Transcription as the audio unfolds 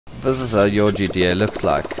This is how your GTA looks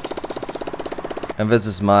like. And this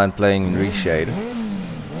is mine playing in ReShade.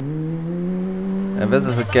 And this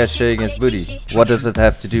is a cat sharing his booty. What does it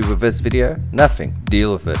have to do with this video? Nothing.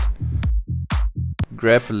 Deal with it.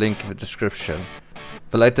 Grab the link in the description.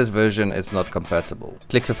 The latest version is not compatible.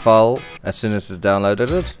 Click the file as soon as it's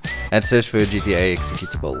downloaded it and search for a GTA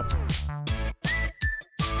executable.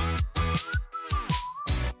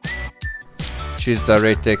 Choose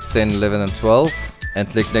DirectX 10, 11 and 12 and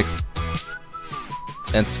click next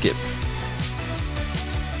and skip.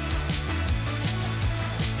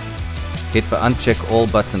 Hit the uncheck all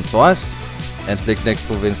button twice and click next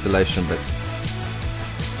for the installation bit.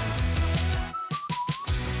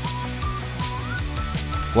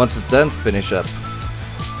 Once it's done, finish up.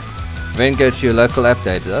 Then go to your local app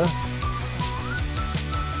data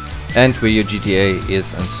and where your GTA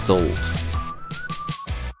is installed.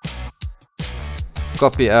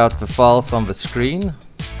 Copy out the files on the screen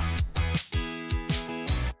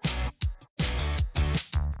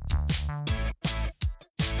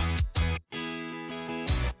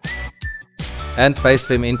and paste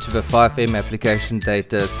them into the FiveM application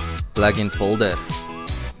data's plugin folder.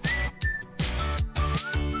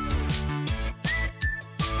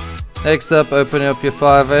 Next up, open up your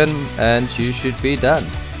FiveM and you should be done.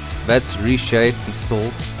 That's ReShade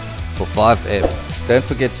installed for FiveM. Don't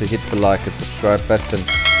forget to hit the like and subscribe button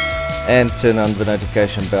and turn on the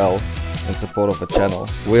notification bell in support of the channel.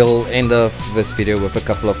 We'll end off this video with a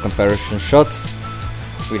couple of comparison shots.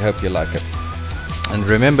 We hope you like it. And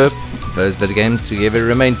remember, those that game together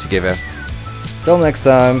remain together. Till next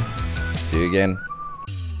time, see you again.